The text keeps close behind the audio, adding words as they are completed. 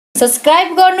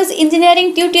Subscribe गर्नुस् engineering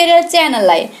tutorial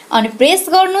च्यानललाई अनि प्रेस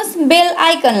गर्नुस् बेल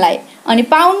आइकनलाई अनि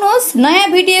पाउनुहोस् नयाँ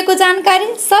भिडियोको जानकारी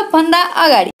सबभन्दा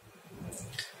अगाडि।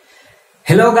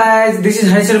 Hello guys, this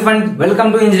is Harishwar Pandit. Welcome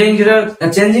to engineering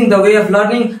tutorial changing the way of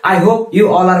learning. I hope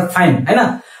you all are fine.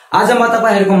 हैन आज म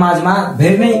तपाईहरुको माझमा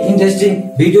भेरी नै इन्ट्रेस्टिङ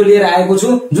भिडियो लिएर आएको छु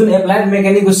जुन एप्लाइड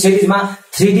मेकानिकको सिरिजमा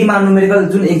 3D मा न्युमेरिकल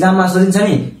जुन एक्जाममा सोधिन्छ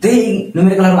नि त्यही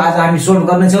न्युमेरिकलहरु आज हामी सोल्भ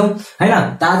गर्ने छौं हैन।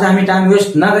 त आज हामी टाइम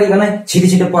वेस्ट नगरिकन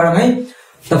छिटो पढौं है।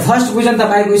 त फर्स्ट क्वेशन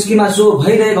तपाईको स्क्रिनमा शो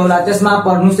भइरहेको होला त्यसमा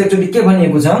पढ्नुस् एकचोटी के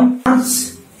भनिएको छ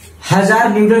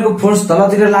 5000 न्युटनको फोर्स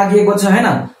तलतिर लागेको छ हैन।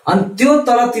 अनि त्यो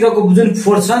तलतिरको जुन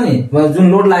फोर्स छ नि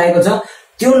जुन लोड लागेको छ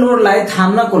त्यो लोडलाई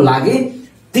थाम्नको लागि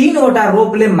तीनवटा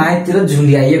रोपले माथितिर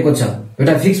झुन्ड्याइएको छ।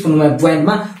 एउटा फिक्स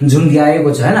पोइन्टमा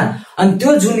झुन्ड्याइएको छ हैन। अनि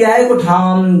त्यो झुन्ड्याएको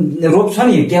रोप छ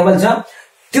नि केबल छ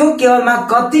त्यो केबलमा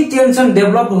कति टेन्सन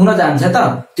डेभलप हुन जान्छ त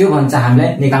त्यो भन्छ हामीलाई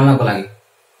निकाल्नको लागि।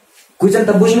 क्वेशन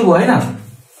त बुझ्नुभयो हैन।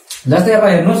 जस्तै अब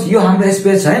हेर्नुस् यो हाम्रो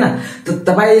स्पेस छ हैन। त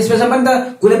तपाई स्पेसमा पनि त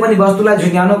कुनै पनि वस्तुलाई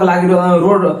झुन्ड्याउनको लागि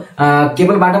रोड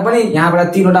केबलबाट पनि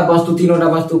यहाँबाट तीनवटा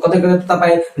वस्तु कतै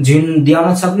तपाई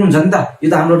झुन्ड्याउन सक्नुहुन्छ नि त। यो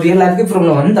त हाम्रो रियल लाइफकै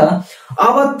प्रब्लम हो नि त।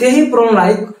 अब त्यही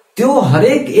प्रब्लमलाई त्यो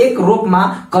हरेक एक रोपमा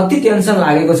कति टेन्सन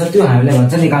लागेको छ त्यो हामीले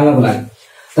भन्छ निकाल्नको लागि।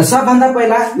 त सबभन्दा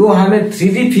पहिला यो हामीले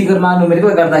 3D फिगरमा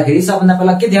न्युमेरिकल गर्दाखेरि सबभन्दा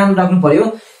पहिला के ध्यान राख्नु पर्यो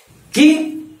कि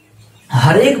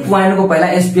हरेक पोइन्टको पहिला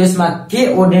स्पेसमा के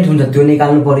ओर्डिनेट हुन्छ त्यो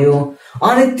निकाल्नु पर्यो।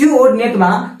 अनि त्यो ओर्डिनेटमा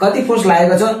कति फोर्स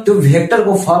लागेको छ त्यो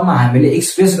भेक्टरको फर्ममा हामीले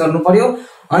एक्सप्रेस गर्नु पर्यो।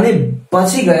 अनि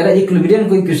पछि गएर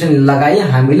इक्विलिब्रियमको इक्वेसन लगाई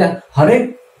हामीले हरेक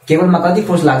केबलमा कति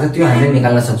फोर्स लाग्छ त्यो हामीले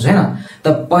निकाल्न सक्छौं हैन। त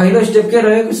पहिलो स्टेप के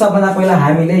रह्यो सबभन्दा पहिला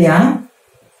हामीले यहाँ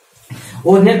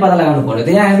ओर्डिनेट पत्ता लगाउनु पर्यो। त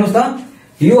यहाँ हेर्नुस् त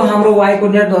यो हाम्रो y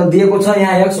कोर्डिनेट दिएको छ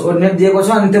यहाँ x कोर्डिनेट दिएको छ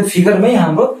अनि त्यो फिगरमै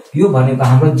हाम्रो यो भनेको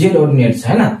हाम्रो z कोर्डिनेट छ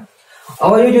हैन।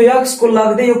 अब यो x को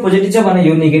लाग्दै यो पोजिटिभ छ भने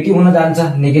यो नेगेटिभ हुन जान्छ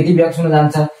नेगेटिभ x हुन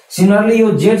जान्छ। सिमिलरली यो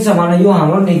z छ भने यो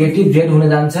हाम्रो नेगेटिभ z हुन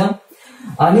जान्छ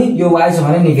अनि यो y छ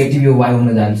भने नेगेटिभ यो y हुन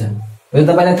जान्छ। यो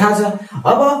तपाईलाई थाहा छ।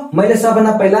 अब मैले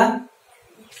सबभन्दा पहिला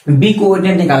b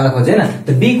कोअर्डिनेट निकाल्न खोजे हैन।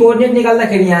 त b कोअर्डिनेट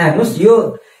निकाल्दाखेरि यहाँ हेर्नुस् यो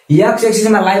x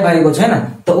एक्सिसमा लाई भएको छैन।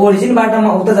 त ओरिजिनबाट म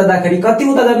उता जाँदाखेरि कति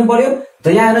उता जानु पर्यो त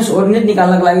यहाँ हेर्नुस् ओर्डिनेट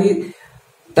निकाल्नको लागि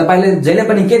तपाईले जहिले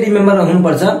पनि के रिमेम्बर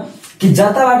हुनुपर्छ कि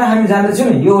जताबाट हामी जाँदै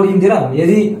छौं यो ओरिजिनतिर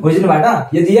यदि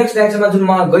ओरिजिनबाट यदि x डाइरेक्सनमा जुन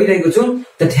म गइरहेको छु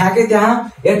त ठ्याक्कै त्यहाँ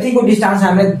यतिको डिस्टेन्स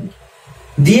हामीले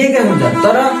दिएकै हुन्छ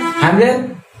तर हामीले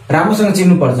राम्रोसँग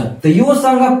चिन्नु पर्छ। त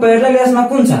योसँग प्यारलल यसमा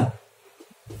कुन छ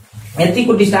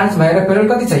यतिको डिस्टेन्स भएर प्यारलल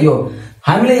कति छ यो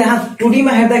हामीले यहाँ 2D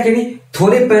मा हेर्दाखेरि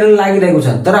थोरै प्यारलल लागिरहेको छ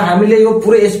तर हामीले यो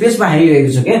पुरै स्पेसमा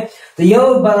हेरिरहेको छ के। त यो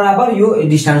बराबर यो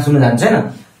डिस्टेन्स हुन जान्छ हैन।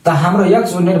 त हाम्रो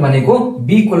x कोर्डिनेट भनेको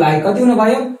b को लागि कति हुने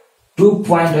भयो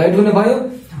 2.8 हुने भयो।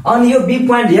 अनि यो b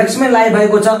पोइन्ट x मै लाई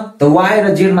भएको छ त y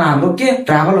र z मा हाम्रो के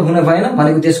ट्राभल हुने भएन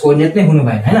भनेको त्यसको कोर्डिनेट नै हुने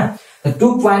भएन हैन। त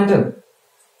 2.8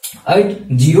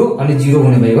 0 अनि 0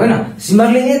 हुने भयो हैन।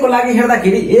 सिमिलरली a को लागि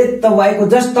हेर्दाखेरि a त y को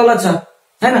जस्ट तल छ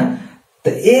हैन। त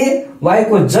a y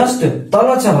को जस्ट तल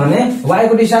छ भने y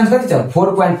को डिस्टेन्स कति छ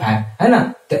 4.5 हैन।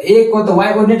 त a को त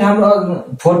y कोर्डिनेट हाम्रो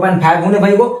 4.5 हुने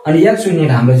भएको अनि x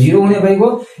कोर्डिनेट हाम्रो 0 हुने भएको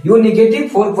यो नेगेटिभ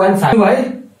 4.5 भयो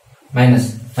माइनस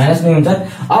नै हुन्छ।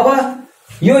 अब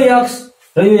यो x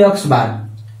र यो x बार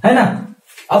हैन।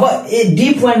 अब d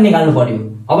पोइन्ट निकाल्नु पर्यो।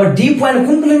 अब d पोइन्ट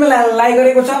कुन प्लेनमा लाई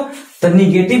गरेको छ त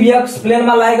नेगेटिभ x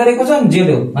प्लेनमा लाई गरेको छ z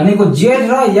भनेको z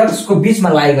र x को बीचमा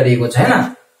लाई गरेको छ हैन।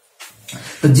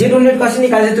 त z कोर्डिनेट कसरी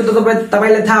निकाल्छ त्यो त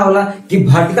तपाईलाई थाहा होला कि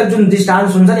भर्टिकल जुन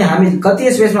डिस्टेन्स हुन्छ नि हामी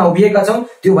कति स्पेसमा उभिएका छौं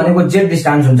त्यो भनेको z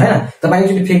डिस्टेन्स हुन्छ हैन। तपाई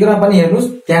एकचोटी फिगरमा पनि हेर्नुस्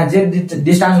त्यहाँ z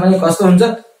डिस्टेन्स भने कस्तो हुन्छ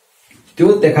त्यो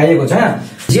देखाइएको छ हैन।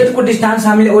 z को डिस्टेन्स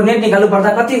हामीले ओर्डिनेट निकाल्नु पर्दा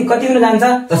कति हुन जान्छ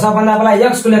त सबभन्दा पहिला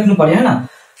x को लेख्नु पर्यो हैन।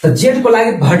 त z को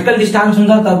लागि भर्टिकल डिस्टेन्स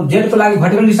हुन्छ त z को लागि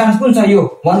भर्टिकल डिस्टेन्स कुन छ यो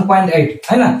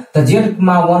 1.8 हैन। त z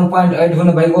मा 1.8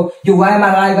 हुने भएको यो y मा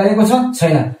लाई गरेको छ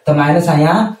छैन त माइनस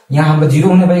यहाँ हाम्रो 0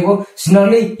 हुने भएको।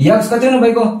 सिमिलरली x कति हुने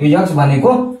भएको यो x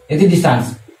भनेको यति डिस्टेन्स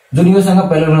जुन योसँग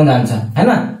प्यारलल हुन जान्छ हैन।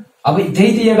 अब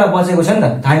त्यही एउटा बचेको छ नि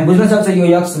त हामी बुझ्न सक्छ यो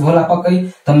x होला पक्कै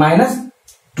त माइनस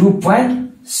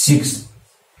 2.6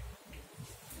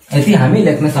 यति हामी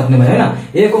लेख्न सक्ने भयो हैन।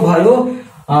 a को भयो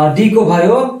d को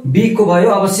भयो b को भयो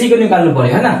अब c को निकाल्नु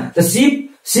पर्यो हैन। त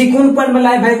c कुन पोइन्टमा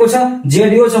लाई भएको छ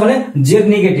z यो छ भने z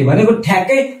नेगेटिभ भनेको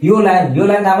ठ्याक्कै यो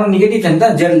लाइन हाम्रो नेगेटिभ छ नि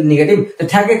त z नेगेटिभ त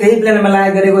ठ्याक्कै त्यही प्लेनमा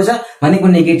लाई गरेको छ भनेको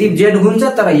नेगेटिभ z हुन्छ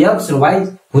तर x र y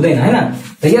हुँदैन हैन।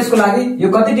 त यसको लागि यो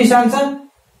कति डिस्टेन्स छ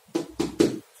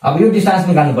अब यो डिस्टेन्स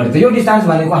निकाल्नु पर्यो। त यो डिस्टेन्स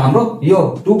भनेको हाम्रो यो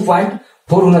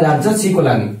 2.4 हुन जान्छ c को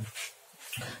लागि।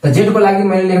 त z को लागि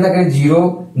मैले लेख्दाखेरि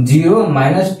 0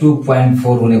 माइनस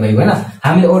 2.4 हुने भयो हैन।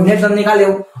 हामीले ओर्डिनेट त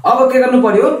निकाल्यौ। अब के गर्नु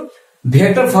पर्यो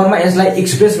भेक्टर फर्ममा यसलाई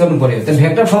एक्सप्रेस गर्नु पर्यो। त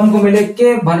भेक्टर फर्मको मैले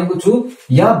के भनेको छु,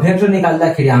 यफ भेक्टर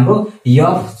निकाल्दाखेरि हाम्रो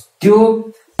यफ त्यो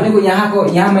भनेको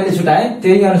यहाँ मैले छुटाए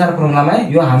त्यही अनुसार फर्मुलामा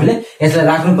यो हामीले यसलाई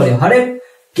राख्नु पर्यो। हरेक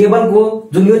केबलको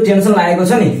जुन यो टेन्सन लागेको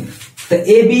छ नि, त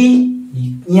एबी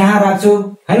यहाँ राख्छु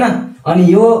हैन, अनि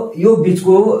यो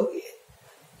बीचको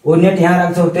ओ नेट यहाँ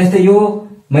राख्छु, त्यस्तै यो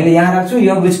मैले यहाँ राख्छु,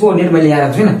 यो बीचको ओ नेट मैले यहाँ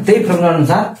राख्छु हैन। त्यही फर्मुला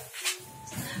अनुसार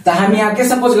त हामी यहाँ के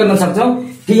सपोज गर्न सक्छौं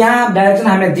कि यहाँ डाइरेक्सन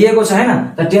हामीलाई दिएको छ हैन,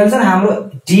 त टेन्सन हाम्रो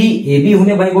टीएबी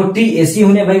हुने भएको, टीएसी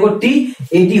हुने भएको,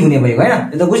 टीएडी हुने भएको हैन।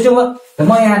 यो त बुझ्नुभयो। त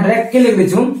म यहाँ डाइरेक्ट के लेख्दै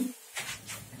छु,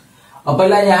 अब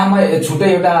पहिला यहाँ म छुट्टै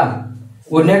एउटा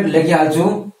कोर्डिनेट लेखिहाल्छु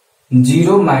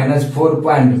 0 -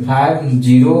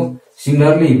 4.50।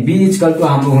 सिमिलरली b =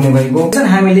 हाम्रो हुने भएको टेन्सन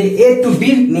हामीले a to b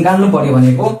निकाल्नु पर्यो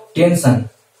भनेको टेन्सन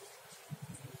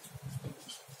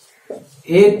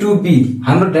a to b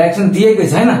हाम्रो डाइरेक्सन दिएकै छ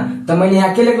हैन। त मैले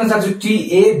यहाँ के लेख्न सक्छु,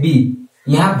 tab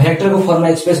यहाँ भेक्टरको फर्ममा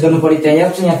एक्सप्रेस गर्नु पर्यो, त्यहाँ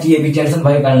यहाँ tab टेन्सन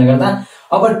भएको कारणले गर्दा।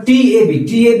 अब tab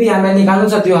हामीलाई निकाल्नु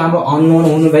छ, त्यो हाम्रो अननोन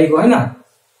हुने भएको हैन।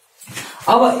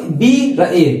 अब b र a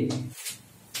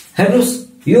हेर्नुस्,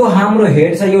 यो हाम्रो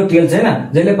हेड छ, यो टेल छ हैन,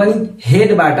 जहिले पनि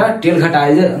हेडबाट टेल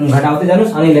घटाउँदै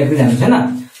जानुस् अनि लेख्दै जानुस् हैन।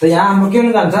 त यहाँ हाम्रो के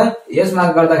हुन जान्छ, यसमा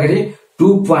गर्दाखेरि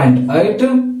 2.8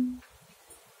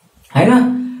 हैन,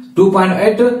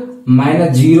 2.8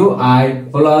 - 0i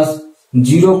प्लस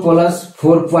 0 प्लस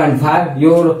 4.5,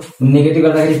 यो नेगेटिभ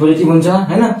गर्दाखेरि पोजिटिभ हुन्छ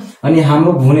हैन। अनि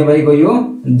हाम्रो हुने भएको यो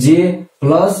j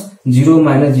प्लस 0 -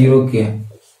 0k।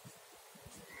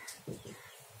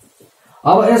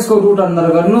 अब यसको रुट अन्डर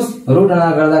गर्नुस्, रुट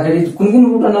अन्डर गर्दाखेरि कुन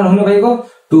रुट अन्डर हुने भएको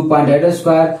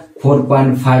 2.8²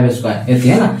 4.5² यति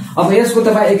हैन। अब यसको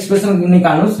तपाई एक्सप्रेसन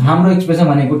निकाल्नुस्, हाम्रो एक्सप्रेसन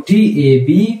भनेको tab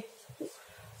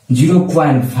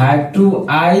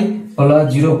 0.52i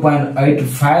प्लस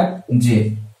 0.85j,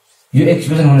 यो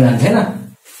एक्सप्रेसन हुन जान्छ हैन।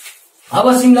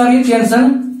 अब सिमिलरली टेन्सन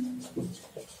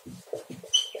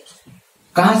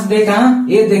कहाँ से कहाँ,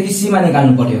 ए देखि सी मा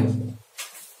निकाल्नु पर्यो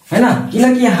हैन,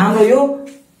 किनकि हाम्रो यो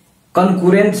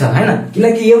कन्कुरेन्ट छ हैन,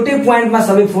 किनकि एउटै पोइन्टमा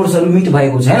सबै फोर्सहरु मिट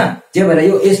भएको छ हैन। त्यही भएर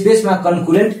यो स्पेसमा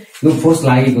कन्कुरेन्ट यो फोर्स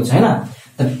लागेको छ हैन।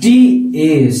 त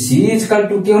TAC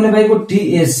 = के हुने भएको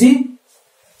TAC।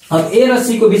 अब A र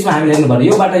C को बीचमा हामी लेख्नु पर्यो,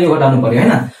 योबाट यो घटाउनु पर्यो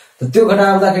हैन। त त्यो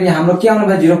घटाउँदाखेरि हाम्रो के आउनु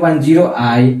भयो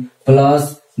 0.0i प्लस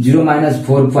 0 -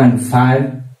 4.5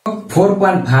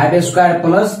 4.5²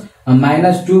 प्लस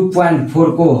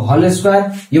 -2.4 को होल स्क्वायर,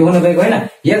 यो हुने भएको हैन।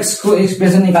 x को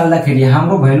एक्सप्रेसन निकाल्दाखेरि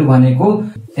हाम्रो भ्यालु भनेको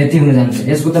यति हुन जान्छ।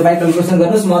 यसको तपाई क्याल्कुलेसन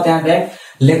गर्नुस्, म त्यहाँ डाइरेक्ट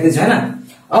लेख्दै छु हैन।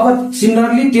 अब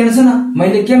सिमिलरली टेन्सन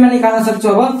मैले केमा निकाल्न सक्छु,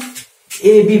 अब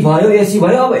AB भयो, AC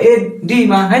भयो, अब AD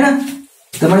मा हैन।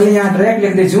 त मैले यहाँ डाइरेक्ट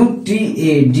लेख्दै छु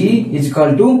TAD =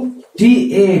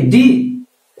 TAD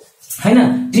हैन,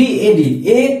 TAD A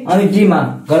अनि D मा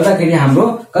गर्दाखेरि हाम्रो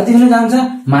कति हुन जान्छ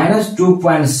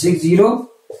 -2.60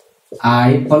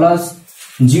 I प्लस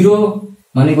 0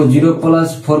 भनेको 0 प्लस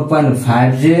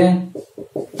 4.5j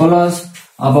प्लस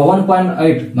अब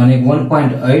 1.8 भनेको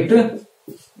 1.8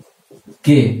 k।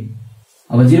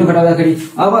 अब 0 घटाउँदाखेरि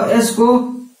अब यसको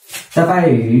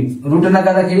तपाई रुट अन्डर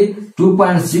गर्दाखेरि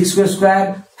 2.6 को स्क्वायर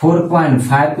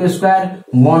 4.5 को स्क्वायर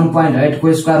 1.8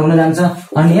 को स्क्वायर हुन जान्छ।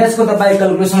 अनि यसको तपाई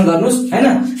क्याल्कुलेसन गर्नुस् हैन।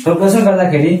 क्याल्कुलेसन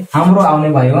गर्दाखेरि हाम्रो आउने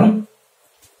भयो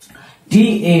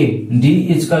TAD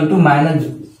 =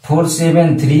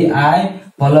 -473i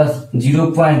plus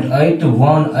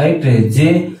 0.818j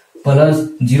plus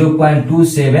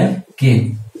 0.27k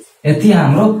यति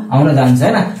हाम्रो आउन जान्छ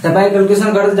हैन। तपाई क्याल्कुलेसन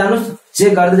गर्दै जानुस्,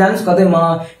 चेक गर्दै जानुस्, कतै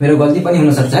मेरो गल्ती पनि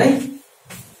हुन सक्छ है।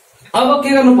 अब के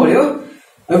गर्नु पर्यो,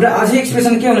 एउटा अझै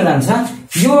एक्सप्रेसन के हुन जान्छ,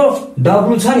 यो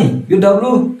w छ नि, यो w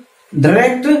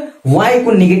डाइरेक्ट y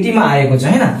को नेगेटिभमा आएको छ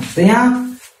हैन। त यहाँ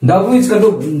w =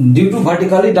 due to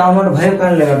vertically downward भएको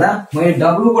कारणले गर्दा मैले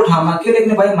w को ठाउँमा के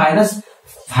लेख्ने भए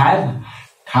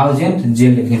 -5000 j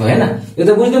लेख्ने भए हैन। यो त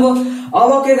बुझ्नुभयो।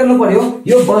 अब के गर्नु पर्यो,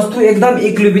 यो वस्तु एकदम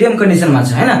इक्विलिब्रियम कन्डिसनमा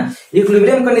छ हैन।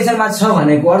 इक्विलिब्रियम कन्डिसनमा छ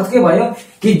भनेको अर्थ के भयो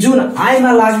कि जुन i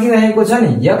मा लागिरहेको छ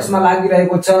नि, x मा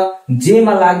लागिरहेको छ, j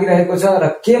मा लागिरहेको छ र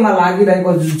k मा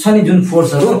लागिरहेको छ नि जुन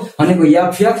फोर्सहरु भनेको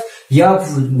fx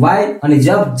fy अनि z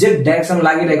डाइरेक्सनमा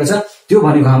लागिरहेको छ, त्यो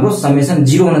भनेको हाम्रो समेसन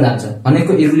 0 हुन जान्छ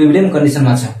भनेको इक्विलिब्रियम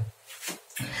कन्डिसनमा छ।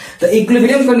 त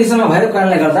इक्विलिब्रियम कन्डिसनमा भएको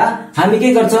कारणले गर्दा हामी के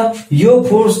गर्छ, यो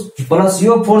फोर्स प्लस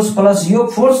यो फोर्स प्लस यो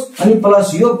फोर्स अनि प्लस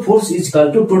यो फोर्स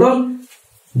 = टोटल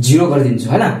 0 गरिदिन्छु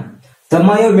हैन। त म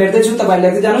यो मेट्दै छु, तपाईले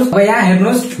लेख्दै जानुस्। अब यहाँ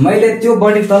हेर्नुस्, मैले त्यो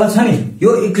बडी तल छ नि, यो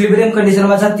इक्विलिब्रियम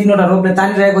कन्डिसनमा छ, तीनवटा रोपले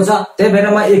तानिरहेको छ। त्यही भएर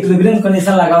म इक्विलिब्रियम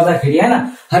कन्डिसन लगाउँदाखेरि हैन,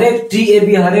 हरेक TAB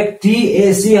हरेक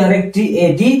TAC हरेक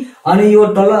TAD अनि यो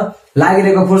तल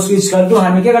लागिरहेको फोर्स =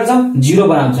 हामी के गर्छौं 0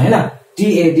 बनाउँछौं हैन।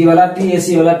 टीएडी वाला,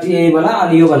 टीएसी वाला, टीए वाला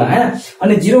अनि यो वाला हैन।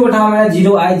 अनि 0 को ठाउँमा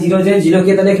 0i 0j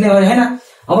 0k त लेख्ने भयो हैन।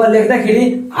 अब लेख्दाखेरि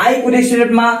i को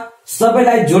रेस्टुरेन्टमा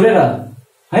सबैलाई जोडेर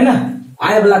हैन i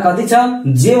वाला कति छ,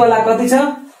 j वाला कति छ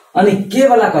अनि k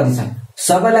वाला कति छ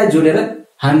सबैलाई जोडेर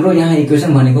हाम्रो यहाँ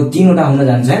इक्वेसन भनेको 3 वटा हुन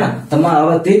जान्छ हैन। त म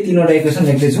अब त्यही 3 वटा इक्वेसन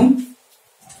लेख्दै छु।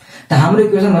 त हाम्रो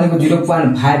इक्वेसन भनेको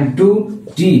 0.52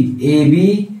 TAB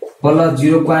plus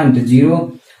 0.0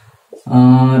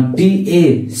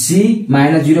 TAC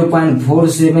minus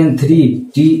 0.473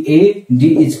 TAD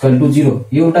equal to 0।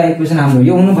 यो एउटा इक्वेसन हाम्रो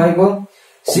यो हुनु भएको।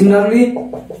 Similarly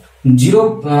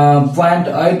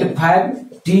 0.85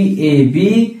 TAB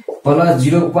plus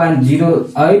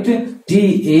 0.08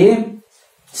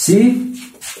 TAC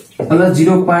plus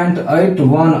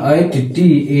 0.818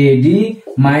 TAD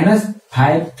minus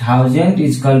 5000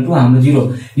 equal to हाम्रो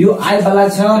 0। यो i वाला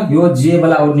छ, यो j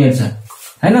वाला आउटनेट छ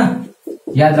हैन।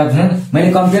 याद राख्नु,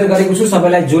 मैले कम्पेयर गरेको छु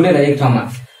सबैलाई जोडेर एक ठाउँमा।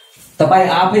 तपाई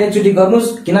आफै एकचोटी गर्नुस्,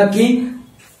 किनकि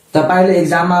तपाईले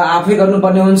एक्जाममा आफै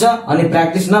गर्नुपर्ने हुन्छ अनि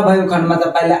प्र्याक्टिस नभएको खण्डमा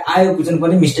तपाईले आयो क्वेशन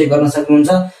पनि मिस्टेक गर्न सक्नुहुन्छ,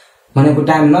 भनेको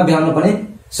टाइम नभ्याउन पनि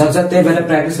सक्छ। त्यही भएर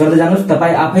प्र्याक्टिस गर्दै जानुस्,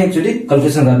 तपाई आफै एकचोटी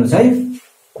क्याल्कुलेसन गर्नुस् है।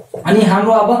 अनि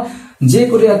हाम्रो अब जे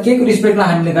को के को रिस्पेक्टमा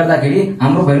हामीले गर्दाखेरि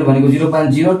हाम्रो भ्यालु भनेको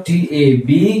 0.0 TAB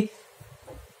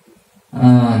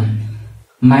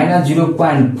minus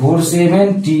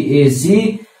 0.47 TAC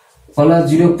plus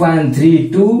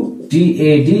 0.32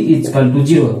 TAD equal to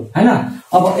 0 हैन।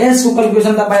 अब यसको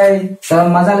क्याल्कुलेसन तपाईं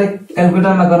मजाले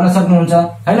क्याल्कुलेटरमा गर्न सक्नुहुन्छ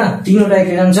हैन। 3 वटा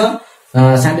इक्वेसन छ,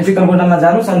 साइन्टिफिक क्याल्कुलेटरमा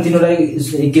जानुस् अनि 3 वटा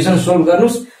इक्वेसन सोल्भ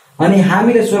गर्नुस्। अनि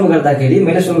हामीले सोल्भ गर्दाखेरि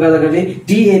मैले सोल्भ गर्दाखेरि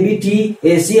TAB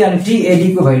TAC अनि TAD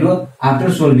को भ्यालु आफ्टर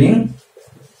सोल्भिङ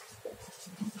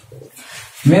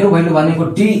मेरो भ्यालु भनेको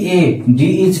TAD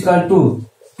इक्वल टु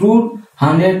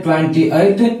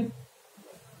 228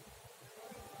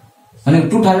 अनि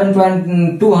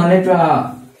 2200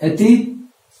 यति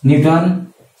न्यूटन,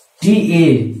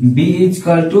 TAB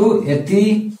इक्वल टु यति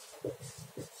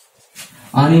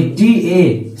अनि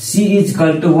TAC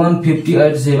इक्वल टु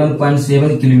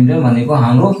 158.7 किलोमिटर भनेको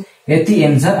हाम्रो यति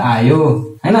एन्सर आयो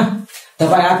हैन।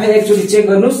 तपाई आफै एकचोटी चेक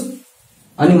गर्नुस्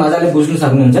अनि मजाले बुझ्न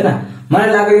सक्नुहुन्छ हैन। मलाई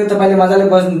लाग्यो यो तपाईले मजाले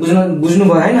बुझ्नु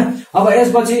भयो हैन। अब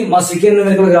यसपछि म सेकेन्ड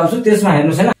न्युमेरिकल गराउँछु, त्यसमा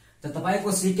हेर्नुस् हैन। त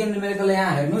तपाईको सेकेन्ड न्युमेरिकल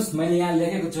यहाँ हेर्नुस्, मैले यहाँ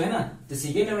लेखेको छु हैन। त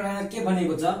सेकेन्ड न्युमेरिकलमा के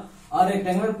भनेको छ, a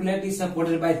rectangular plate is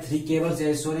supported by 3 cables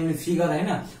as shown in figure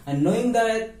हैन। and knowing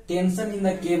the tension in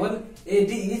the cable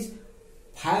AD is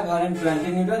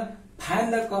 520 Newton,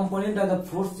 find the component of the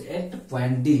force at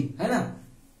point D हैन।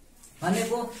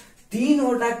 भनेको 3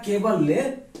 वटा केबलले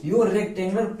यो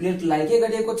rectangular प्लेटलाई के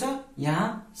गरिएको छ,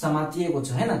 यहाँ समातिएको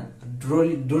छ हैन।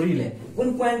 डोरीले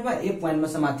कुन पोइन्टमा, ए पोइन्टमा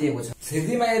समातिएको छ।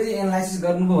 3D मा यदि एनालाइसिस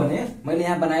गर्नुभयो भने मैले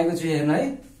यहाँ बनाएको छु, हेर्नु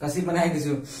है कसरी बनाएको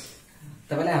छु।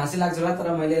 तपाईलाई हाँसी लाग्छ होला, तर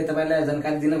मैले तपाईलाई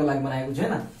जानकारी दिनको लागि बनाएको छु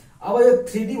हैन। अब यो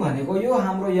 3D भनेको यो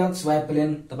हाम्रो XY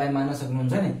प्लेन तपाई मान्न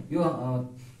सक्नुहुन्छ नि। यो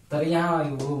तर यहाँ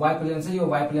y प्लेन छ, यो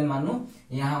y प्लेन मान्नु।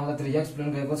 यहाँ उतातिर x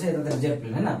प्लेन गएको छ, यतातिर z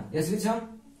प्लेन हैन। यसरी छ।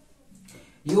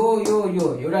 यो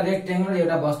एउटा रेक्टेंगुलर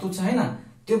एउटा वस्तु छ हैन।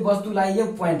 त्यो वस्तुलाई यो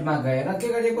पोइन्टमा गएर के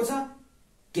गरिएको छ,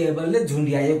 केबलले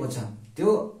झुन्ड्याएको छ, त्यो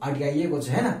अड्काइएको छ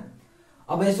हैन।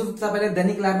 अब यस्तो तपाईले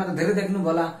दैनिक लाइफमा त धेरै देख्नु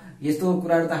होला। यस्तो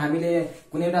कुराहरु त हामीले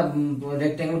कुनै एउटा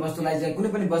रेक्टेंगुलर वस्तुलाई चाहिँ कुनै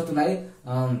पनि वस्तुलाई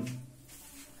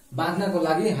बाँध्नको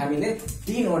लागि हामीले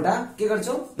 3 वटा के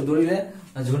गर्छौं, डोरीले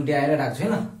झुन्ड्याएर राख्छौं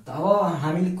हैन। त अब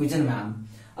हामीले क्वेशनमा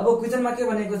अब क्वेशनमा के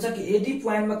भनेको छ कि एडी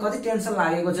पोइन्टमा कति टेन्सन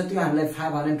लागेको छ, त्यो हामीलाई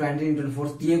 520 न्यूटन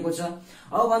फोर्स दिएको छ।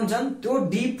 अब भन्छन् त्यो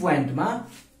डी पोइन्टमा,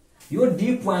 यो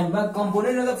डी पोइन्टमा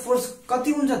कम्पोनेन्ट अफ द फोर्स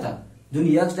कति हुन्छ त, जुन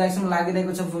x डाइरेक्सनमा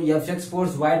लागिरहेको छ fx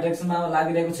फोर्स, y डाइरेक्सनमा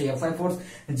लागिरहेको छ fy फोर्स,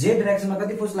 z डाइरेक्सनमा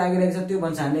कति फोर्स लागिरहेको छ, त्यो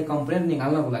भन्छ हामीले कम्पोनेन्ट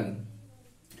निकाल्नको लागि।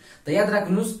 त याद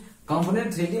राख्नुस्,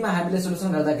 कम्पोनेन्ट 3D मा हामीले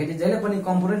सोलुसन गर्दाखेरि जहिले पनि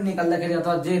कम्पोनेन्ट निकाल्दाखेरि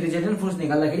अथवा जे रिजल्टेन्ट फोर्स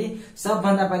निकाल्दाखेरि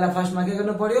सबभन्दा पहिला फर्स्टमा के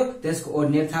गर्नु पर्यो, त्यसको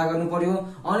कोअर्डिनेट थाहा गर्नु पर्यो।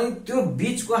 अनि त्यो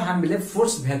बीचको हामीले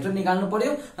फोर्स भेक्टर निकाल्नु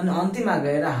पर्यो अनि अन्तिममा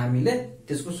गएर हामीले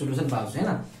त्यसको सोलुसन पाउँछौं हैन।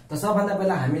 त सबभन्दा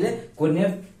पहिला हामीले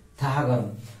कोअर्डिनेट थाहा गरौँ।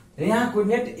 यहाँ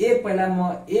कोअर्डिनेट ए पहिला म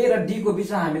ए र डी को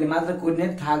बीचमा हामीले मात्र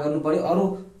कोअर्डिनेट थाहा गर्नु पर्यो। अरु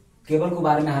केबलको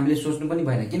बारेमा हामीले सोच्नु पनि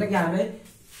भएन, किनकि हामीले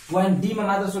पोइन्ट डी मा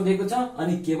मात्र सोधेको छ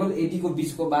अनि केवल एडी को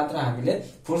बीचको मात्र हामीले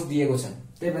फोर्स दिएको छ।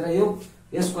 त्यही भएर यो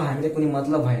यसको हामीले कुनै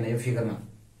मतलब भएन यो फिगरमा।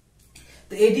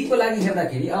 त एडी को लागि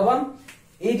हेर्दाखेरि अब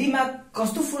एडी मा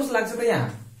कस्तो फोर्स लाग्छ त, यहाँ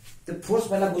त्यो फोर्स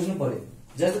पहिला बुझ्नु पर्यो।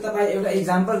 जस्तो तपाई एउटा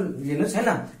एक्जाम्पल लिनुस् हैन।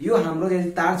 यो हाम्रो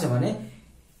यदि तार छ भने,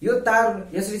 यो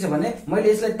तार यसरी छ भने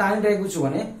मैले यसलाई तानिरहेको छु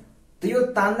भने, त यो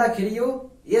तान्दाखेरि यो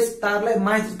यस तारलाई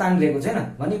माथि तानिरहेको छ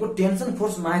हैन, भनेको टेन्सन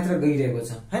फोर्स माथि गइरहेको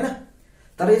छ हैन।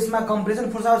 तर यसमा कम्प्रेसन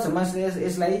फोर्स आउँछ। म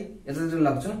यसलाई यतातिर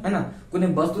लग्छु हैन, कुनै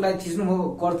वस्तुलाई थिच्नु भयो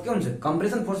कर्त के हुन्छ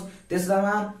कम्प्रेसन फोर्स,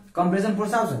 त्यसमा कम्प्रेसन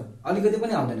फोर्स आउँछ, अलिकति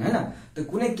पनि आउँदैन हैन। त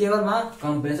कुनै केबलमा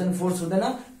कम्प्रेसन फोर्स हुँदैन,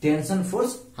 टेन्सन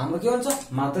फोर्स हाम्रो के हुन्छ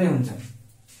मात्रै हुन्छ।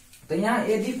 त यहाँ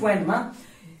यदि पोइन्टमा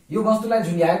यो वस्तुलाई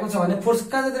झुन्ड्याएको छ भने फोर्स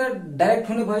कहाँतिर डाइरेक्ट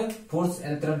हुने भयो, फोर्स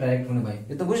यतातिर डाइरेक्ट हुने भयो।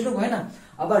 यो त बुझ्नु भएन।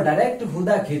 अब डाइरेक्ट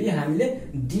हुँदाखेरि हामीले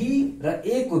डी र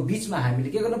ए को बीचमा हामीले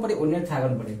के गर्नु पर्यो, कोर्डिनेट थाहा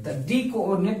गर्नु पर्यो। त डी को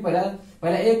कोर्डिनेट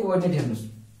पहिला ए को कोर्डिनेट हेर्नुस्।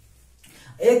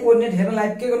 ए कोर्डिनेट हेर्नलाई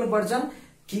के गर्नु पर्छ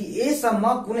कि ए सम्म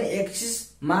कुनै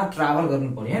एक्सिसमा ट्राभल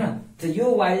गर्नु पर्यो हैन। त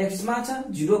यो वाइ एक्सिसमा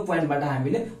छ, 0 पोइन्टबाट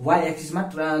हामीले वाइ एक्सिसमा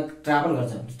ट्राभल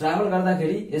गर्छ। ट्राभल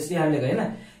गर्दाखेरि यसले हामीले गयो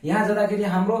हैन, यहाँ जाँदाखेरि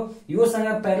हाम्रो योसँग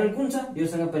प्यारलल कुन छ,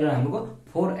 योसँग प्यारलल हाम्रो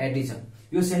 480 छ।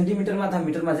 यो सेन्टिमिटरमा अथवा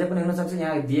मिटरमा जे पनि हुन सक्छ,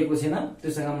 यहाँ दिएको छैन,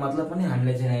 त्योसँग मतलब पनि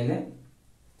हामीले छैन अहिले।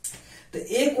 त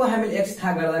ए को हामीले एक्सिस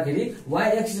थाहा गर्दाखेरि वाइ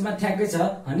एक्सिसमा ठ्याक्कै छ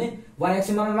अनि वाइ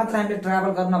एक्सिसमा मात्र हामीले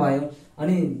ट्राभल गर्न भयो।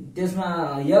 अनि त्यसमा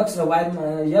एक्स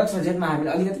र जेडमा हामीले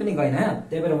अलिकति पनि गएन हैन।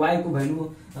 त्यही भएर वाइ को भ्यालु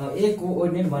ए को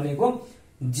कोर्डिनेट भनेको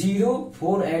 0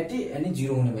 480 अनि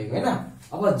 0 हुने भएको हैन।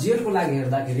 अब जेड को लागि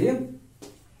हेर्दाखेरि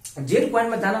जेड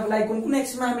पोइन्टमा जानको लागि कुन कुन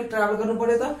एक्सिसमा हामीले ट्राभल गर्नु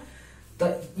पर्यो त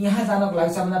यहाँ जानको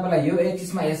लागि सबभन्दा पहिला यो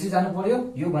एक्सिसमा यसरी जानु पर्यो,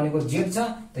 यो भनेको जेड छ,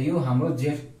 त यो हाम्रो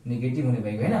जेड नेगेटिभ हुने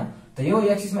भएको हैन। त यो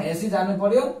एक्सिसमा यसरी जानु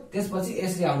पर्यो, त्यसपछि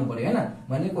यसरी आउनु पर्यो हैन,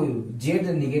 भनेको जेड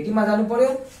नेगेटिभमा जानु पर्यो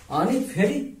अनि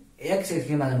फेरि एक्स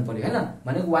एक्सिसमा जानु पर्यो हैन,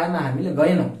 भनेको वाइमा हामीले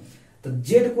गएनौं। त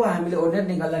जेड को हामीले कोर्डिनेट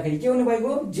निकाल्दाखेरि के हुने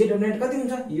भएको, जेड कोर्डिनेट कति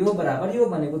हुन्छ, यो बराबर यो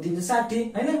भनेको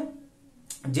 360 हैन,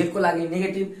 जेड को लागि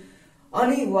नेगेटिभ।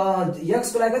 अनि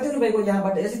एक्स को लागि कति हुनु भएको,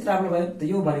 यहाँबाट यसरी ट्राभल भयो, त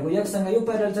यो भनेको एक्स सँग यो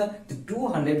प्यारलल छ, त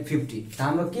 250। त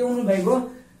हाम्रो के हुनु भएको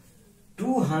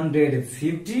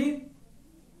 250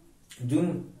 जुन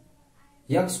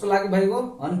एक्स को लागि भएको,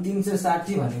 अनि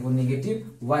 360 भनेको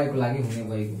नेगेटिभ वाइ को लागि हुने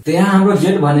भएको। त यहाँ हाम्रो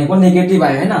जेड भनेको नेगेटिभ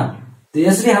आयो हैन। त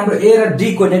यसरी हाम्रो ए र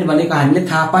डी कोर्डिनेट भनेको हामीले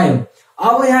थाहा पायौं।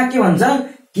 अब यहाँ के भन्छ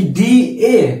कि डी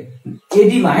ए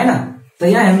एडी मा हैन, त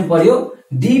यहाँ हेर्नु पर्यो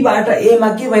डी बाट ए मा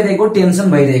के भइरहेको,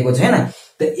 टेन्सन भइरहेको छ हैन।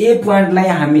 त ए पोइन्टलाई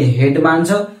हामी हेड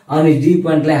मान्छ अनि डी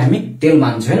पोइन्टलाई हामी टेल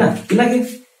मान्छौं हैन, किनकि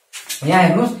यहाँ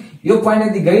हेर्नुस् यो पोइन्ट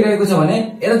यदि गइरहेको छ भने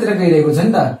यतातिर गइरहेको छ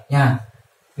नि त, यहाँ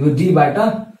यो डी बाट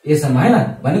ए सम्म हैन,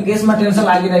 भनेको यसमा टेन्सन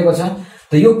लागिरहेको छ।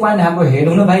 त यो पोइन्ट हाम्रो हेड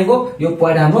हुने भएको, यो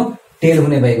पोइन्ट हाम्रो टेल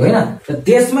हुने भएको हैन। त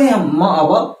त्यसमै म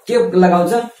अब के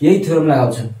लगाउँछ, यही थ्योरम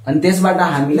लगाउँछु अनि त्यसबाट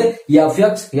हामीले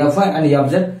एफएक्स एफवाई अनि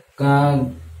एफजेड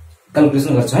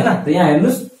क्याल्कुलेसन गर्छ हैन। त यहाँ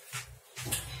हेर्नुस्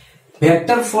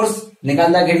भेक्टर फोर्स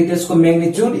निकाल्दाखेरि त्यसको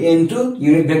म्याग्निट्युड इन्टु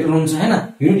युनिट भेक्टर हुन्छ हैन,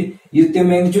 युनिट यो त्यो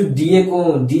म्याग्निट्युड डीए को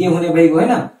डीए हुने भएको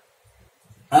हैन।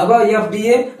 अब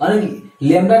एफडीए अनि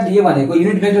लेम्डा डीए भनेको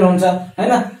युनिट भेक्टर हुन्छ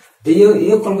हैन। त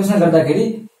यो क्याल्कुलेसन गर्दाखेरि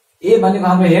ए भनेको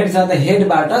हाम्रो हेड छ, त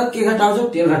हेडबाट के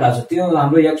घटाउँछ, टेल घटाउँछ, त्यो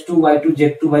हाम्रो x2 y2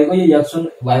 z2 भएको यो x1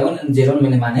 y1 अनि z1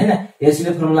 मिल्ने मान हैन।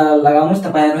 यसले फर्मुला लगाउनुस्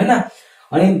तपाईहरु हैन,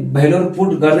 अनि भ्यालु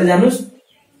पुट गर्दै जानुस्।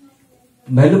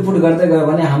 भ्यालु पुट गर्दै गयो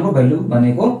भने हाम्रो भ्यालु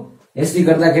भनेको यसरी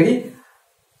गर्दाखेरि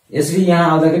यसरी यहाँ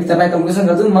आउँदाखेरि तपाई क्याल्कुलेसन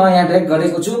गर्नु, म यहाँ डाइरेक्ट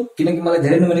गरेको छु किनकि मलाई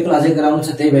धेरै न्युमेरिकल अझै गराउनु छ,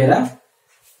 त्यही भएर।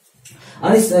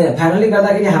 अनि फाइनली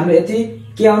गर्दाखेरि हाम्रो यति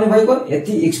के आउने भएको,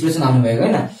 यति एक्सप्रेसन आउने भएको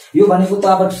हैन। यो भनेको त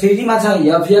अब 3D मा छ,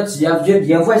 एफएक्स एफजेड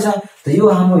एफवाई छ, त यो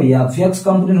हाम्रो एफएक्स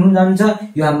कम्पोनेन्ट हुन जान्छ,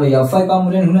 यो हाम्रो एफवाई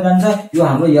कम्पोनेन्ट हुन जान्छ, यो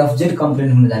हाम्रो एफजेड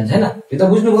कम्पोनेन्ट हुन जान्छ हैन। यो त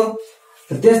बुझ्नुभयो।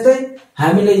 त त्यस्तै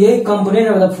हामीले यही component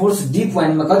of the force D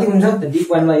पोइन्टमा कति हुन्छ, त डी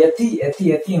पोइन्टमा यति यति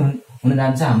यति हुन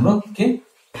जान्छ हाम्रो के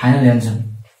फाइनल एन्सर।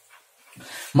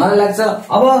 मलाई लाग्छ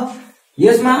अब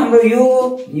यसमा हाम्रो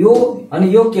यो अनि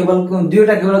यो केबलको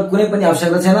दुईटा केबल कुनै पनि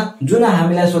आवश्यकता छैन, जुन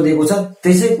हामीलाई सोधेको छ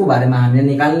त्यसैको बारेमा हामीले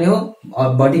निकाल्ने हो,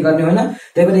 बढी गर्ने होइन।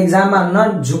 त्यही भएर एक्जाममा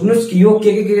नझुक्नुस् कि यो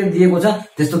के दिएको छ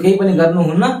त्यस्तो केही पनि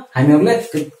गर्नुहुन्न, हामीहरूले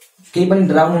केही पनि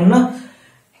डराउनुहुन्न,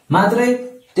 मात्रै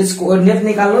त्यसको कोर्डिनेट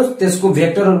निकाल्नुस्, त्यसको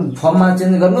भेक्टर फर्ममा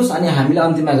चेन्ज गर्नुस् अनि हामीले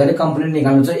अन्तिममा गएर कम्पोनेन्ट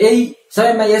निकाल्नु छ। यही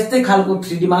समयमा यस्तै खालको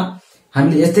 3D मा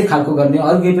हामीले यस्तै खालको गर्ने,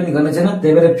 अरु केही पनि गर्ने छैन।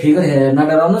 त्यही भएर फिगर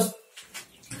नडराउनुस्।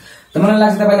 त मलाई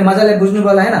लाग्छ तपाईले मजाले बुझ्नु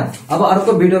होला हैन। अब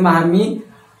अर्को भिडियोमा हामी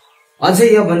अझै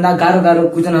यो भन्दा गाह्रो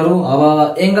क्वेशनहरु, अब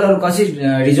एंगलहरु कसरी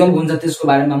रिजल्भ हुन्छ त्यसको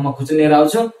बारेमा म क्वेशन लिएर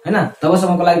आउँछु हैन।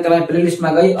 तबसम्मको लागि तपाई प्लेलिस्टमा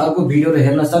गई अर्को भिडियोहरु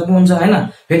हेर्न सक्नुहुन्छ हैन।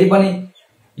 फेरि पनि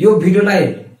यो भिडियोलाई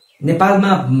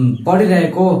नेपालमा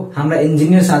पढिरहेको हाम्रा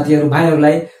इन्जिनियर साथीहरु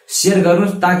भाइहरुलाई शेयर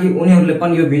गर्नुस्, ताकि उनीहरुले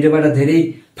पनि यो भिडियोबाट धेरै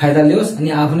फाइदा लियोस् अनि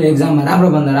आफ्नो एक्जाममा राम्रो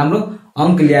भन्दा राम्रो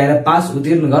अंक ल्याएर पास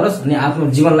उत्तीर्ण गरोस् अनि आफ्नो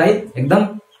जीवनलाई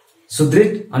एकदम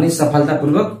सुदृढ अनि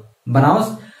सफलतापूर्वक बनाओस्।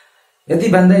 यति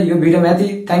भन्दै यो भिडियोमा यति।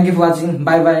 Thank you for watching.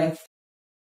 Bye bye.